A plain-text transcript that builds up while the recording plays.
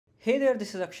Hey there,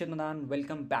 this is Akshay Madan.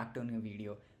 Welcome back to a new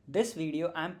video. This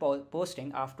video I'm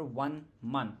posting after 1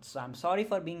 month. So I'm sorry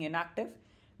for being inactive,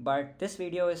 but this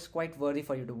video is quite worthy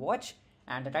for you to watch.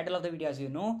 And the title of the video, as you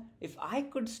know, if I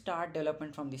could start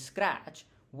development from the scratch,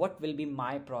 what will be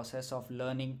my process of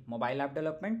learning mobile app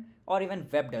development or even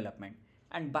web development?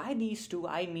 And by these two,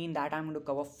 I mean that I'm going to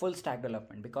cover full stack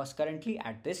development because currently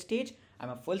at this stage, I'm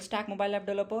a full stack mobile app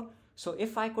developer. So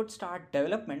if I could start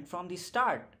development from the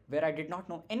start where I did not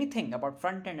know anything about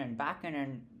front end and back end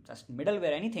and just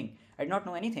middleware, anything, I did not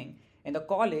know anything in the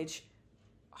college,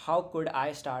 how could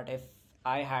I start if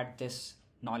I had this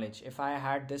knowledge? If I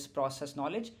had this process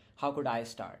knowledge, how could I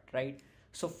start, right?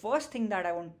 So first thing that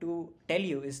I want to tell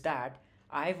you is that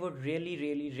I would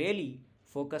really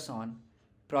focus on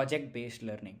project-based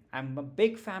learning. I'm a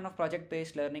big fan of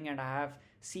project-based learning, and I have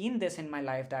seen this in my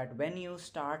life that when you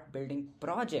start building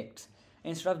projects,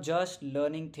 instead of just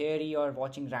learning theory or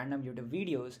watching random YouTube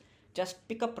videos, just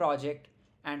pick a project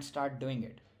and start doing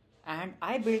it. And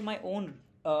I built my own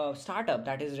startup,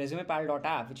 that is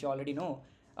resumepal.app, which you already know.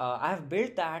 I have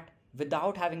built that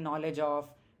without having knowledge of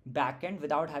backend,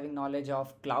 without having knowledge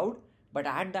of cloud, but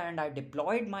at the end I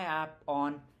deployed my app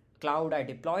on cloud, I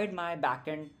deployed my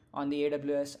backend on the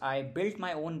AWS, I built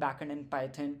my own backend in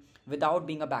Python without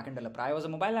being a backend developer. I was a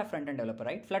mobile app front-end developer,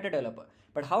 right? Flutter developer.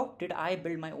 But how did I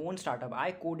build my own startup?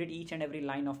 I coded each and every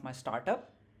line of my startup,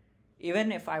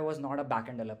 even if I was not a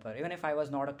backend developer, even if I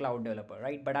was not a cloud developer,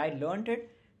 right? But I learned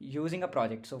it using a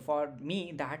project. So for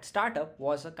me, that startup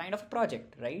was a kind of a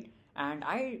project, right? And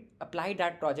I applied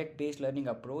that project-based learning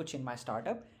approach in my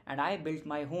startup, and I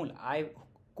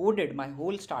coded my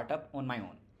whole startup on my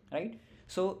own, right?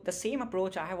 So the same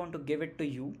approach I want to give it to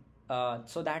you,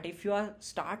 so that if you are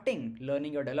starting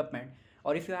learning your development,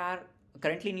 or if you are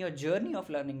currently in your journey of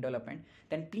learning development,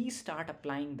 then please start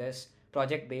applying this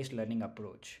project-based learning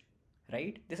approach,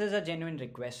 right? This is a genuine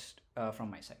request from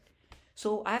my side.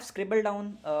 So I have scribbled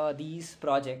down these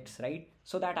projects, right?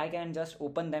 So that I can just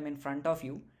open them in front of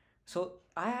you. So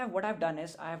what I've done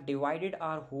is I have divided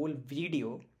our whole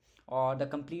video or the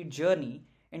complete journey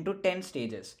into 10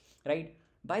 stages, right?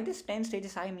 By this 10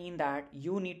 stages, I mean that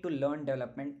you need to learn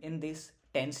development in these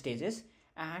 10 stages.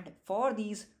 And for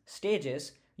these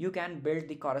stages, you can build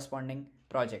the corresponding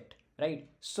project, right?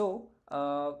 So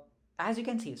as you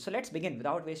can see, so let's begin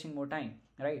without wasting more time,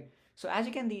 right? So as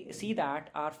you can see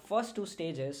that our first two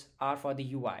stages are for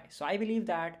the UI. So I believe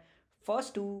that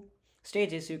first two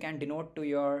stages you can denote to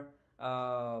your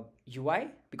UI,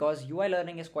 because UI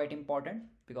learning is quite important,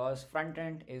 because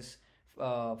front-end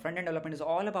development is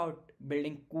all about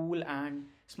building cool and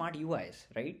smart UIs,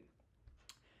 right?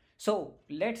 So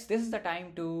this is the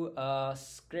time to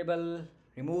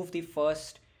remove the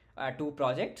first two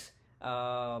projects.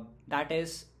 That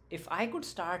is, if I could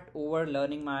start over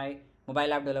learning my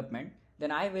mobile app development,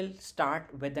 then I will start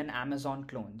with an Amazon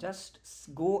clone. Just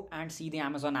go and see the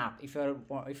Amazon app. If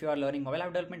you are learning mobile app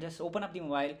development, just open up the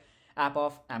mobile app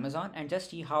of Amazon and just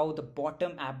see how the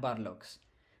bottom app bar looks,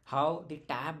 how the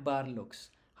tab bar looks,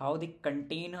 how the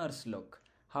containers look,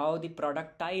 how the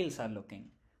product tiles are looking,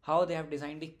 how they have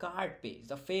designed the cart page,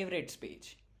 the favorites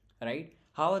page, right?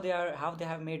 How they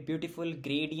have made beautiful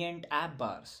gradient app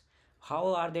bars,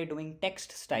 how are they doing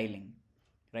text styling,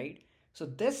 right? So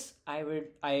this I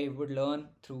would learn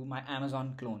through my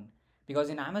Amazon clone, because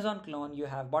in Amazon clone you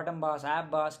have bottom bars,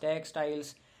 app bars, text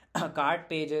styles, cart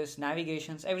pages,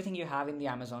 navigations, everything you have in the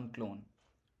Amazon clone,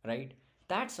 right?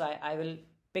 That's why I will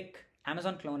pick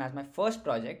Amazon clone as my first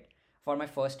project for my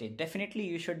first stage. Definitely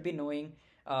you should be knowing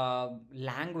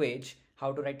language,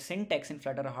 how to write syntax in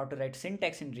Flutter or how to write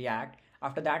syntax in React.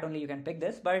 After that only you can pick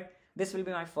this, but this will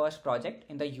be my first project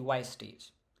in the UI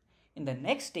stage. In the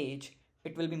next stage,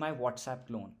 it will be my WhatsApp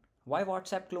clone. Why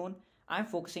WhatsApp clone? I'm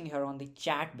focusing here on the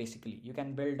chat basically. You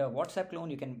can build a WhatsApp clone,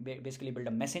 you can basically build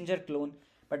a Messenger clone,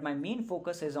 but my main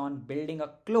focus is on building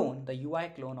a clone, the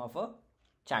UI clone of a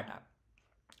chat app.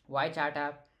 Why chat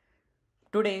app?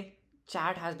 Today,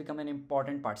 chat has become an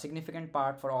important part, significant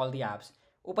part for all the apps.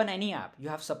 Open any app, you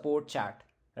have support chat,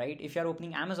 right? If you're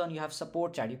opening Amazon, you have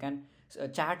support chat. You can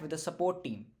chat with the support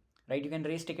team, right? You can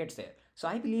raise tickets there. So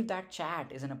I believe that chat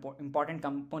is an important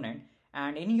component.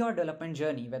 And in your development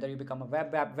journey, whether you become a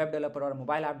web developer or a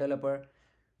mobile app developer,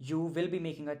 you will be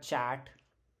making a chat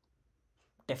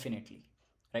definitely,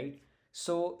 right?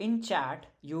 So in chat,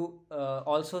 you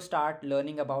also start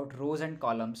learning about rows and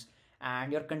columns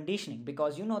and your conditioning,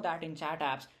 because you know that in chat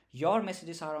apps, your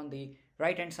messages are on the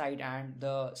right hand side and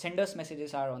the sender's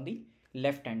messages are on the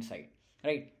left hand side,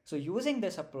 right? So using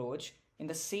this approach, in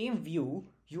the same view,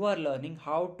 you are learning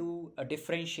how to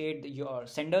differentiate your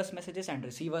senders messages and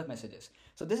receiver messages.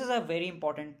 So this is a very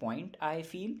important point, I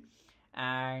feel.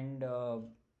 And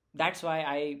that's why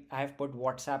I have put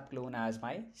WhatsApp clone as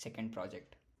my second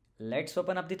project. Let's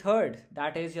open up the third,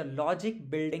 that is your logic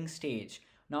building stage.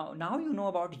 Now you know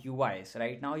about UIs,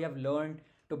 right? Now you have learned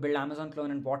to build Amazon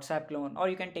clone and WhatsApp clone, or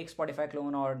you can take Spotify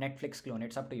clone or Netflix clone,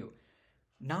 it's up to you.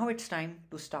 Now it's time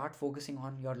to start focusing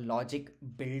on your logic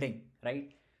building,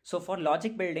 right? So for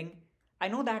logic building, I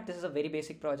know that this is a very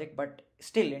basic project, but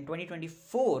still in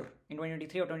 2024, in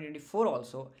 2023 or 2024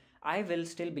 also, I will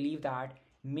still believe that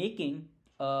making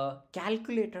a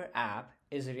calculator app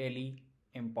is really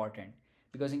important,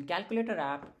 because in calculator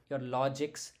app, your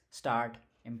logics start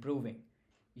improving.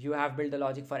 You have built the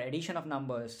logic for addition of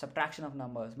numbers, subtraction of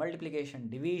numbers, multiplication,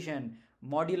 division,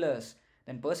 modulus,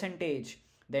 then percentage,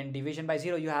 then division by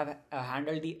zero. You have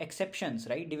handled the exceptions,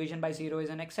 right? Division by zero is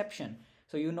an exception.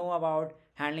 So you know about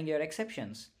handling your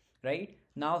exceptions, right?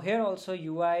 Now here also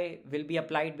UI will be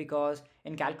applied, because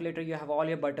in calculator you have all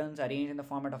your buttons arranged in the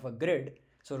format of a grid.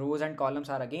 So rows and columns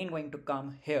are again going to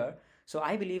come here. So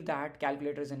I believe that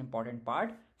calculator is an important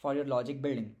part for your logic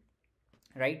building,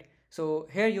 right? So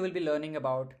here you will be learning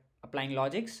about applying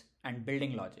logics and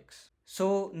building logics.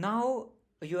 So now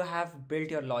you have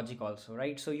built your logic also,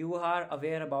 right? So you are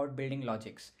aware about building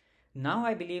logics. Now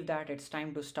I believe that it's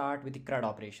time to start with the CRUD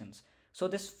operations. So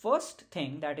this first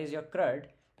thing, that is your CRUD,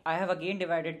 I have again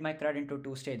divided my CRUD into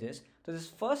two stages. So this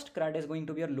first CRUD is going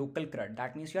to be your local CRUD.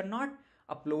 That means you're not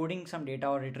uploading some data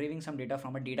or retrieving some data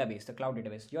from a database, the cloud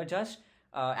database. You're just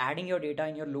adding your data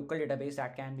in your local database.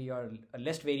 That can be your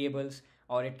list variables,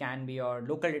 or it can be your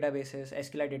local databases,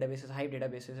 SQLite databases, Hive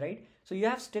databases, right? So you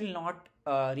have still not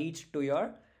reached to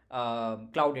your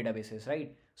cloud databases,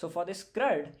 right? So for this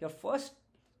CRUD, your first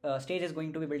stage is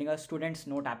going to be building a student's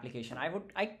note application.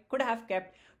 I could have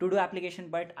kept to-do application,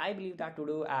 but I believe that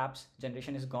to-do apps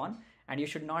generation is gone, and you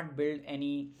should not build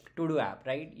any to-do app,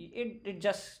 right? It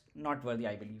just not worthy,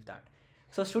 I believe that.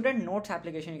 So student notes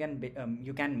application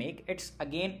you can make.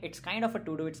 It's kind of a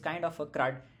to-do, it's kind of a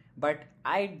CRUD, but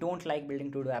I don't like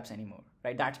building to-do apps anymore,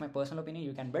 right? That's my personal opinion.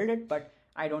 You can build it, but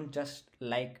I don't just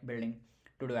like building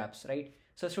to-do apps, right?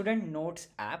 So student notes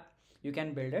app, you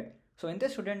can build it. So in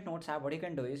this student notes app, what you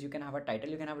can do is you can have a title,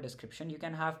 you can have a description, you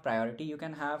can have priority, you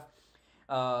can have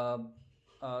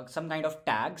some kind of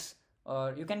tags,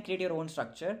 or you can create your own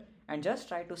structure and just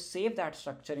try to save that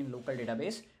structure in local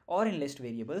database or in list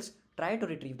variables. Try to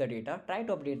retrieve the data, try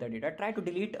to update the data, try to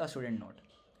delete a student note,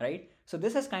 right? So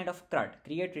this is kind of CRUD,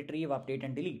 create, retrieve, update,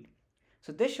 and delete.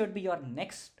 So this should be your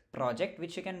next project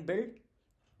which you can build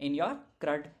in your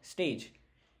CRUD stage.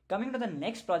 Coming to the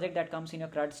next project that comes in your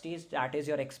CRUD stage, that is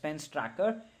your expense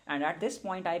tracker. And at this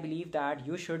point, I believe that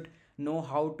you should know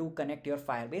how to connect your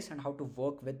Firebase and how to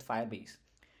work with Firebase.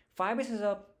 Firebase is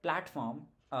a platform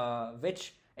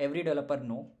which every developer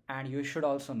know, and you should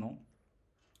also know.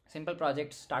 Simple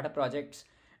projects, startup projects,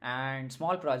 and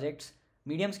small projects,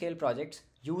 medium scale projects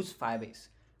use Firebase.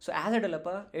 So as a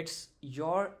developer, it's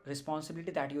your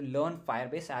responsibility that you learn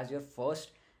Firebase as your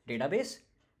first database,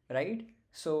 right?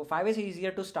 So Firebase is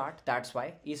easier to start. That's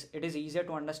why it is easier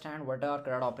to understand what are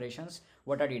CRUD operations,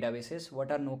 what are databases, what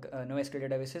are NoSQL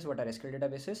databases, what are SQL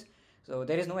databases. So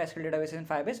there is no SQL database in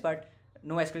Firebase, but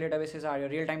NoSQL databases are your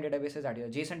real-time databases, that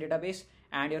is your JSON database,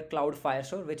 and your Cloud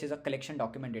Firestore, which is a collection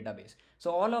document database. So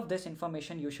all of this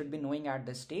information you should be knowing at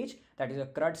this stage, that is a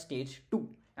CRUD stage 2.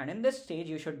 And in this stage,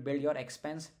 you should build your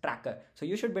expense tracker. So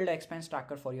you should build an expense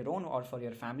tracker for your own or for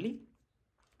your family,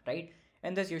 right?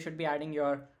 In this, you should be adding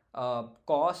your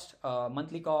cost,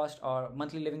 monthly cost or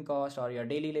monthly living cost or your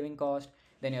daily living cost,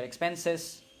 then your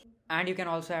expenses, and you can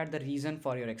also add the reason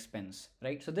for your expense,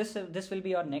 right? So this will be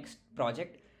your next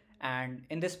project, and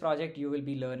in this project you will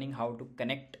be learning how to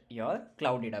connect your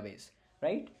cloud database,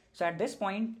 right? So at this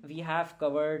point we have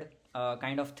covered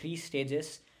kind of 3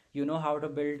 stages. You know how to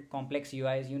build complex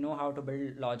UIs, you know how to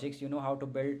build logics, you know how to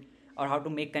build or how to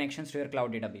make connections to your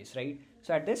cloud database, right?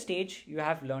 So at this stage, you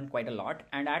have learned quite a lot.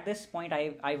 And at this point,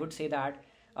 I would say that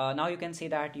now you can say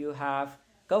that you have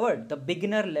covered the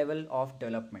beginner level of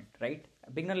development, right?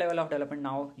 Beginner level of development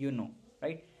now you know,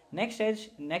 right? Next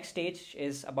stage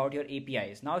is about your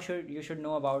APIs. Now you should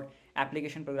know about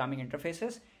application programming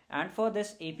interfaces. And for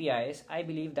this APIs, I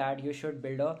believe that you should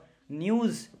build a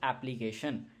news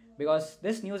application, because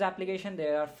this news application,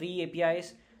 there are free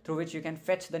APIs through which you can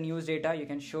fetch the news data, you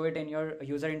can show it in your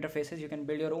user interfaces, you can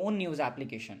build your own news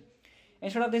application.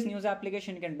 Instead of this news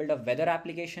application, you can build a weather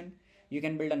application, You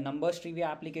can build a numbers trivia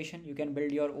application. You can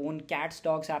build your own cats,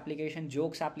 dogs application,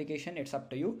 jokes application. It's up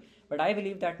to you. But I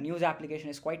believe that news application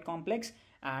is quite complex,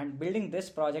 and building this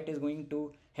project is going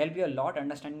to help you a lot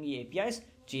understanding the APIs,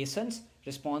 JSONs,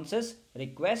 responses,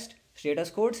 request, status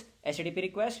codes, HTTP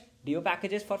request, DO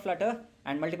packages for Flutter,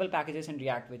 and multiple packages in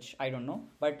React, which I don't know.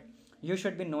 But you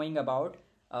should be knowing about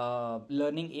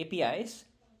learning APIs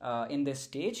in this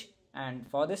stage. And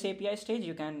for this API stage,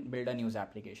 you can build a news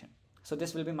application. So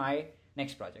this will be my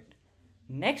next project.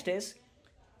 Next is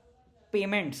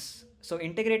payments. So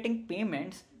integrating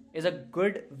payments is a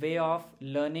good way of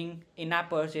learning in-app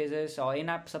purchases or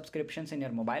in-app subscriptions in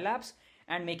your mobile apps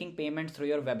and making payments through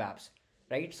your web apps,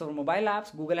 right? So for mobile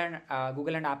apps, Google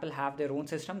and Apple have their own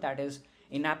system, that is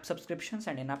in-app subscriptions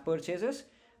and in-app purchases.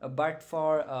 But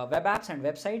for web apps and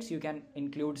websites, you can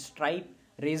include Stripe,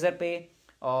 Razorpay,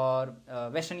 or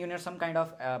Western Union, some kind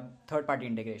of third-party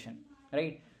integration,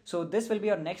 right? So this will be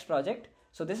your next project.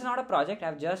 So this is not a project.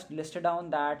 I've just listed down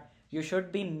that you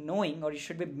should be knowing, or you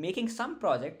should be making some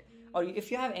project, or if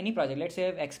you have any project, let's say you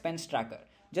have expense tracker,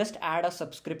 just add a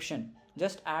subscription,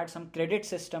 just add some credit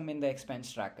system in the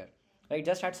expense tracker, right?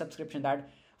 Just add subscription that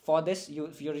for this,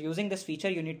 if you're using this feature,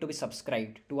 you need to be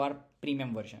subscribed to our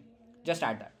premium version. Just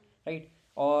add that, right?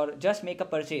 Or just make a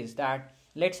purchase that,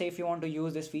 let's say if you want to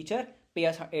use this feature, pay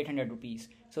us 800 rupees.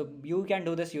 So you can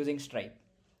do this using Stripe,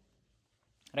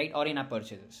 right? Or in-app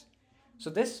purchases. So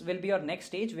this will be your next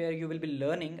stage where you will be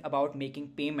learning about making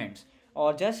payments,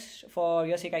 or just for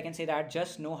your sake, I can say that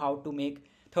just know how to make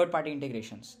third-party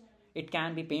integrations. It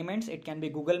can be payments, it can be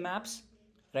Google Maps,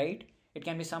 right? It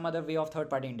can be some other way of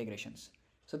third-party integrations.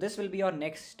 So this will be your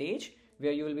next stage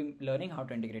where you will be learning how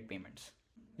to integrate payments.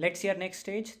 Let's see our next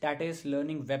stage, that is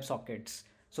learning Websockets.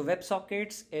 So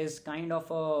Websockets is kind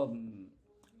of a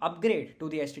upgrade to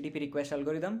the HTTP request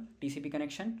algorithm, TCP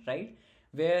connection, right?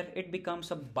 Where it becomes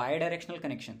a bidirectional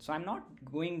connection. So I'm not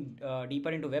going deeper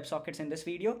into WebSockets in this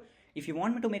video. If you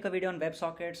want me to make a video on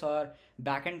WebSockets or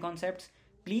backend concepts,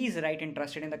 please write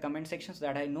interested in the comment section so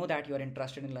that I know that you are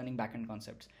interested in learning backend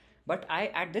concepts. But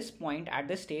at this point, at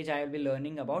this stage, I will be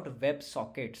learning about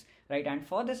WebSockets, right? And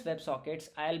for this WebSockets,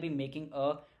 I'll be making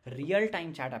a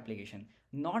real-time chat application,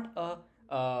 not a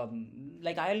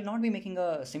like I'll not be making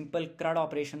a simple CRUD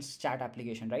operations chat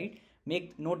application, right?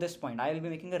 Note this point, I will be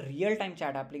making a real-time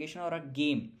chat application or a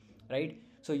game, right?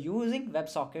 So using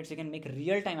WebSockets, you can make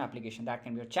real-time application. That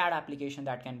can be your chat application,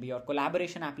 that can be your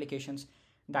collaboration applications,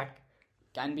 that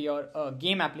can be your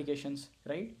game applications,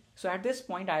 right? So at this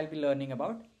point, I'll be learning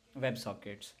about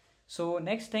WebSockets. So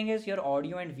next thing is your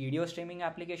audio and video streaming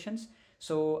applications.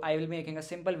 So I will be making a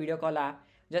simple video call app.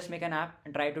 Just make an app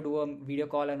and try to do a video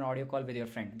call and audio call with your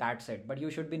friend. That's it. But you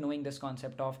should be knowing this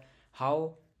concept of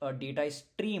how data is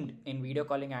streamed in video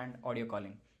calling and audio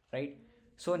calling, right?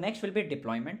 So next will be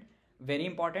deployment. Very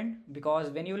important, because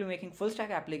when you will be making full stack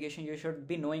application, you should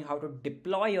be knowing how to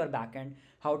deploy your backend,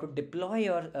 how to deploy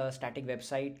your static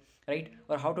website, right?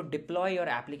 Or how to deploy your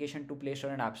application to Play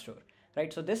Store and App Store,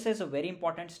 right? So this is a very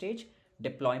important stage,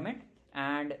 deployment.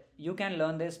 And you can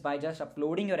learn this by just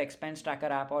uploading your expense tracker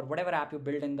app or whatever app you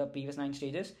build in the previous 9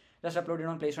 stages. Just upload it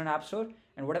on Play Store and App Store,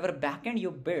 and whatever backend you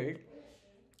build,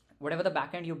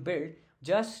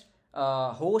 just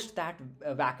host that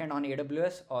backend on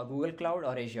AWS or Google Cloud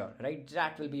or Azure, right?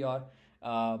 That will be your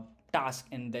task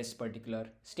in this particular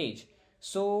stage.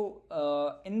 So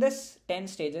in this 10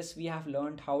 stages, we have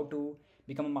learned how to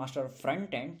become a master of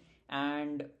front end.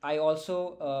 And I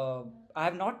also, I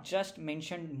have not just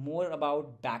mentioned more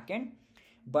about backend,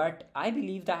 but I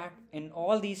believe that in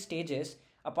all these stages,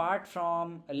 apart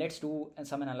from, let's do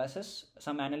some analysis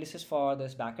for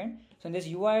this backend. So in this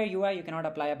UI, you cannot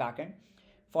apply a backend.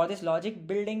 For this logic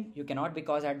building, you cannot,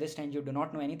 because at this time you do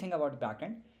not know anything about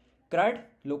backend. CRUD,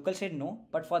 local state, no.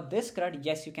 But for this CRUD,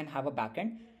 yes, you can have a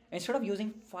backend. Instead of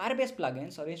using Firebase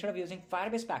plugins or instead of using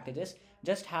Firebase packages,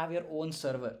 just have your own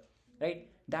server, right?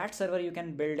 That server you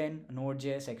can build in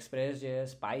Node.js,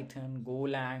 Express.js, Python,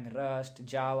 Golang, Rust,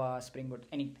 Java, Spring Boot,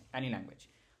 any language,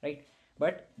 right?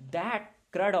 But that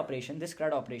CRUD operation,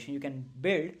 you can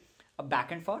build a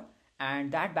backend for,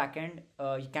 and that backend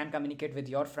you can communicate with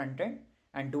your front end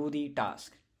and do the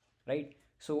task, right?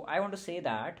 So I want to say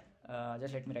that,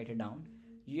 just let me write it down.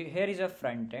 Here is your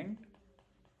front end.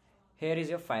 Here is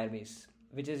your Firebase,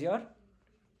 which is your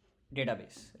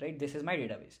database, right? This is my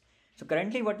database. So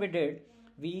currently what we did,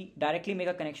 we directly make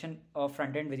a connection of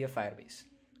front end with your Firebase,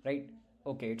 right?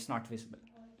 Okay, it's not visible.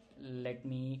 Let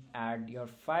me add your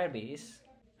Firebase,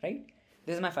 right?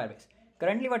 This is my Firebase.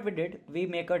 Currently what we did, we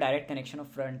make a direct connection of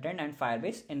front end and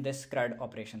Firebase in this CRUD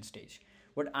operation stage.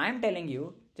 What I'm telling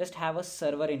you, just have a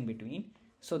server in between.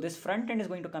 So this front end is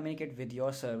going to communicate with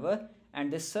your server,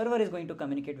 and this server is going to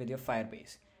communicate with your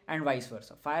Firebase, and vice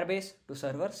versa. Firebase to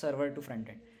server, server to front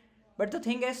end. But the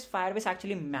thing is, Firebase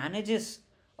actually manages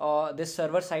this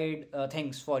server side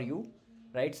things for you,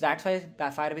 right? So that's why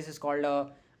Firebase is called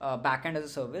a backend as a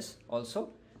service also,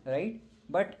 right?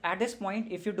 But at this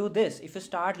point, if you do this, if you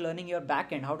start learning your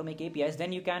backend, how to make APIs,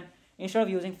 then you can, instead of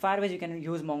using Firebase, you can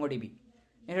use MongoDB.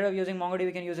 Instead of using MongoDB,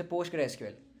 you can use a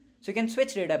PostgreSQL. So you can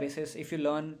switch databases if you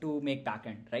learn to make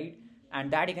backend, right? And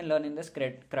that you can learn in this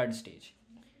CRUD stage.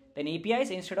 Then APIs,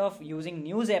 instead of using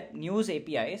news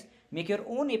APIs, make your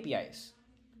own APIs.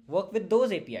 Work with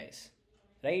those APIs,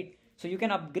 right? So you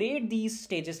can upgrade these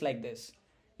stages like this.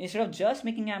 Instead of just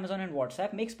making Amazon and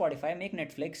WhatsApp, make Spotify, make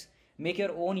Netflix, make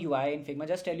your own UI in Figma.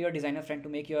 Just tell your designer friend to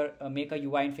make a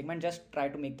UI in Figma and just try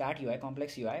to make that UI,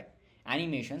 complex UI,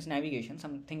 animations, navigation,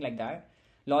 something like that.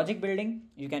 Logic building,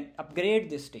 you can upgrade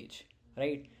this stage,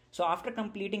 right? So after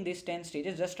completing these 10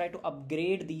 stages, just try to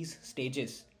upgrade these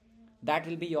stages. That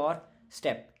will be your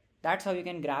step. That's how you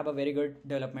can grab a very good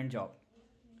development job,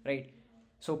 right?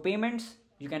 So payments,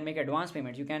 you can make advanced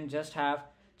payments. You can just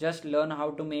learn how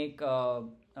to make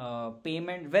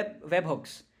payment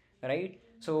webhooks, right?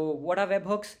 So what are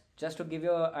webhooks? Just to give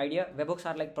you an idea, webhooks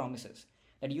are like promises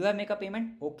that you have make a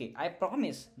payment. Okay, I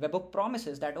promise, webhook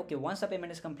promises that, okay, once the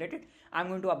payment is completed, I'm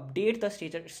going to update the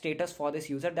status for this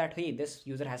user that, hey, this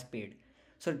user has paid.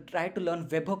 So try to learn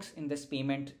webhooks in this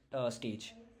payment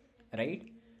stage, right?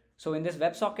 So in this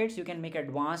WebSockets, you can make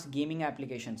advanced gaming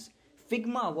applications.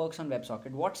 Figma works on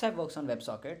WebSocket, WhatsApp works on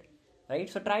WebSocket, right?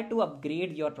 So try to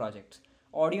upgrade your projects.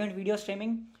 Audio and video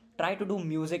streaming, try to do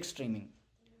music streaming.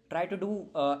 Try to do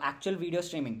actual video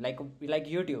streaming like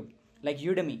YouTube, like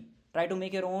Udemy. Try to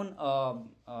make your own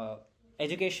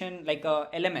education, like a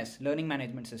LMS, learning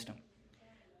management system,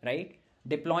 right?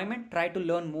 Deployment, try to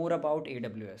learn more about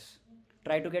AWS.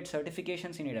 Try to get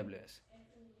certifications in AWS,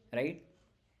 right?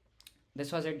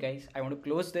 This was it, guys. I want to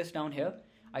close this down here.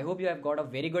 I hope you have got a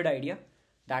very good idea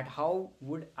that how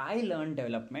would I learn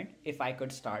development if I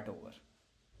could start over.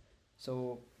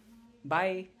 So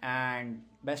bye and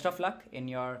best of luck in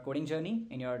your coding journey,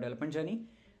 in your development journey,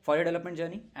 for your development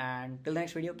journey. And till the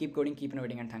next video, keep coding, keep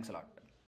innovating, and thanks a lot.